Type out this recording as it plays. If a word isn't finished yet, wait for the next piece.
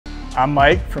I'm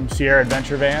Mike from Sierra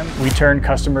Adventure Van. We turn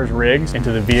customers' rigs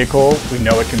into the vehicle we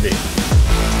know it can be.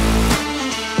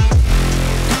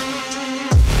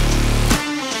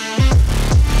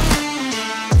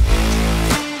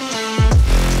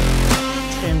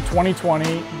 In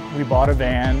 2020, we bought a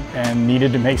van and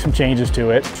needed to make some changes to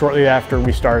it shortly after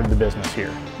we started the business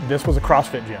here. This was a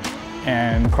CrossFit gym,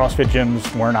 and CrossFit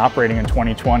gyms weren't operating in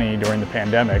 2020 during the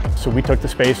pandemic. So we took the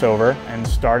space over and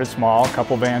started small, a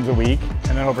couple vans a week.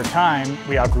 And then over time,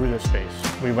 we outgrew this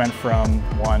space. We went from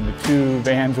 1 to 2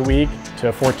 vans a week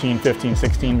to 14, 15,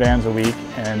 16 vans a week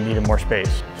and needed more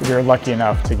space. So we were lucky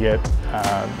enough to get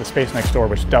the space next door,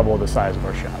 which doubled the size of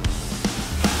our shop.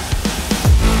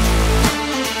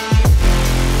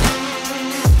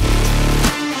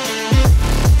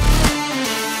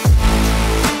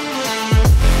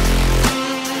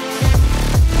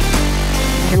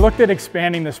 We looked at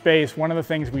expanding the space. One of the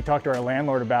things we talked to our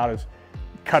landlord about is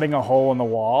cutting a hole in the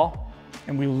wall.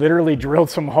 And we literally drilled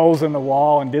some holes in the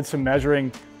wall and did some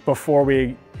measuring before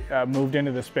we moved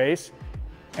into the space.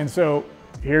 And so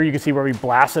here you can see where we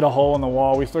blasted a hole in the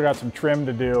wall. We still got some trim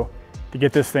to do to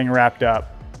get this thing wrapped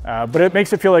up. But it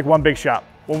makes it feel like one big shop.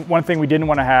 One thing we didn't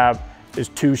want to have is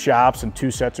 2 shops and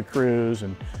 2 sets of crews.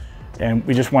 And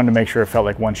we just wanted to make sure it felt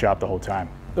like one shop the whole time.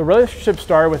 The relationship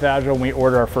started with Agile when we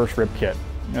ordered our first rib kit.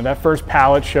 You know, that first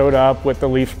pallet showed up with the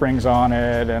leaf springs on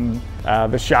it and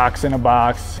the shocks in a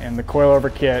box and the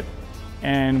coilover kit,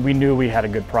 and we knew we had a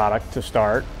good product to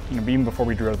start, you know, even before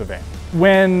we drove the van.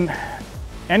 When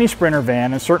any Sprinter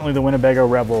van, and certainly the Winnebago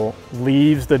Rebel,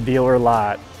 leaves the dealer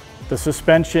lot, the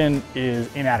suspension is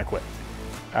inadequate.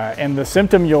 And the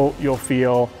symptom you'll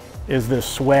feel is this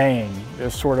swaying,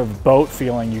 this sort of boat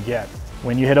feeling you get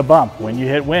when you hit a bump, when you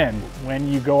hit wind,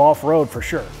 when you go off-road for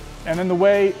sure. And then the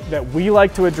way that we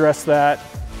like to address that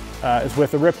is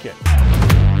with the rib kit.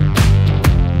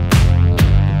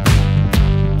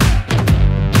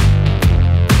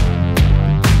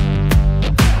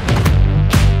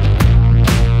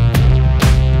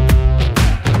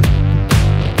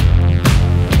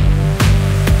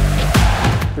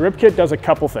 The rib kit does a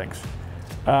couple things.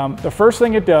 The first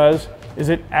thing it does is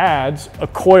it adds a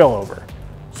coilover.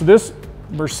 So this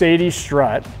Mercedes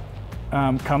strut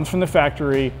comes from the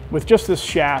factory with just this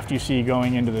shaft you see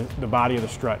going into the body of the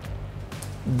strut.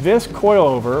 This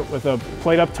coilover with a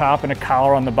plate up top and a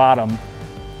collar on the bottom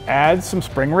adds some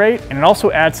spring rate, and it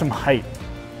also adds some height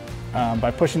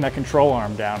by pushing that control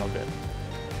arm down a bit.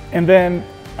 And then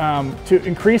to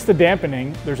increase the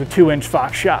dampening, there's a 2-inch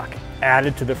Fox shock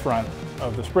added to the front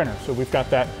of the Sprinter. So we've got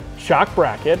that shock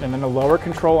bracket and then a lower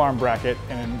control arm bracket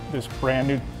and this brand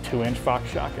new 2-inch Fox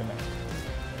shock in there.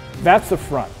 That's the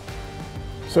front.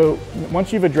 So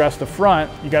once you've addressed the front,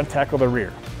 you got to tackle the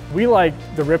rear. We like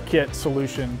the rib kit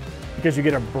solution because you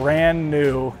get a brand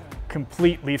new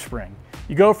complete leaf spring.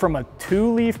 You go from a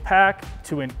 2-leaf pack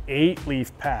to an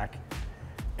 8-leaf pack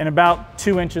and about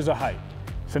 2 inches of height.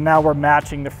 So now we're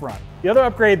matching the front. The other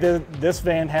upgrade that this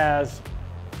van has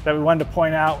that we wanted to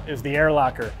point out is the air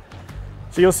locker.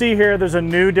 So you'll see here there's a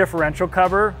new differential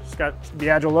cover. It's got the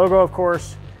Agile logo, of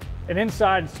course, and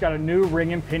inside it's got a new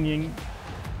ring and pinion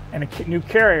and a new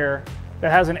carrier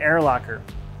that has an air locker.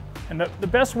 And the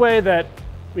best way that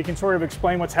we can sort of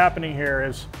explain what's happening here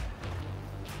is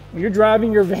when you're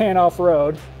driving your van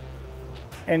off-road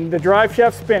and the drive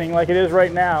shaft's spinning like it is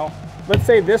right now, let's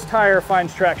say this tire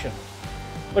finds traction.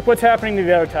 Look what's happening to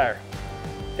the other tire.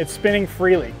 It's spinning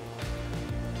freely.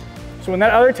 So when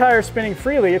that other tire is spinning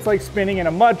freely, it's like spinning in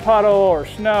a mud puddle or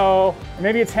snow, or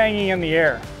maybe it's hanging in the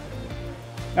air.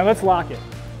 Now let's lock it.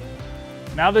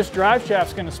 Now this drive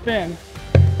shaft's gonna spin.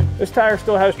 This tire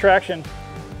still has traction.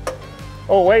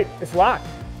 Oh wait, it's locked.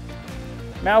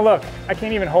 Now look, I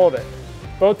can't even hold it.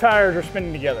 Both tires are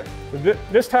spinning together.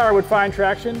 This tire would find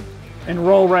traction and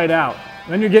roll right out.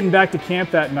 Then you're getting back to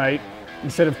camp that night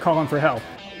instead of calling for help.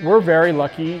 We're very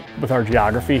lucky with our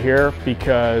geography here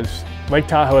because Lake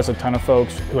Tahoe has a ton of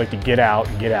folks who like to get out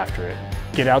and get after it.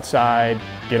 Get outside,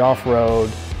 get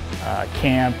off-road,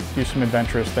 camp, do some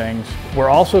adventurous things. We're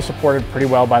also supported pretty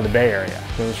well by the Bay Area.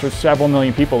 So there's just several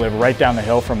million people live right down the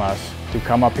hill from us who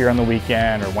come up here on the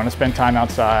weekend or want to spend time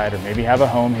outside or maybe have a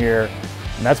home here.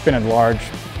 And that's been a large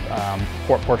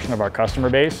portion of our customer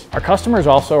base. Our customers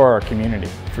also are our community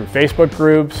through Facebook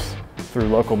groups, through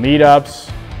local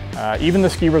meetups, even the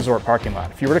ski resort parking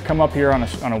lot. If you were to come up here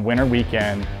on a winter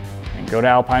weekend and go to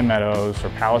Alpine Meadows or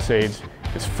Palisades,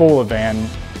 it's full of van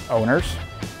owners.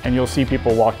 And you'll see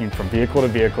people walking from vehicle to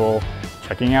vehicle,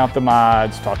 checking out the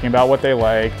mods, talking about what they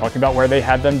like, talking about where they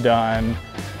had them done,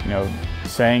 you know,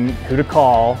 saying who to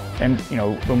call. And you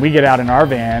know, when we get out in our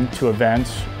van to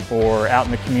events or out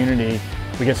in the community,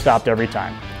 we get stopped every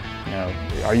time. You know,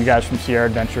 are you guys from Sierra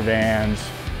Adventure Vans?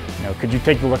 You know, could you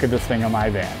take a look at this thing on my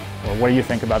van? Or what do you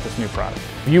think about this new product?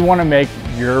 If you want to make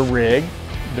your rig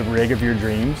the rig of your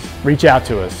dreams, reach out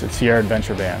to us at Sierra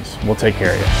Adventure Vans. We'll take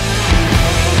care of you.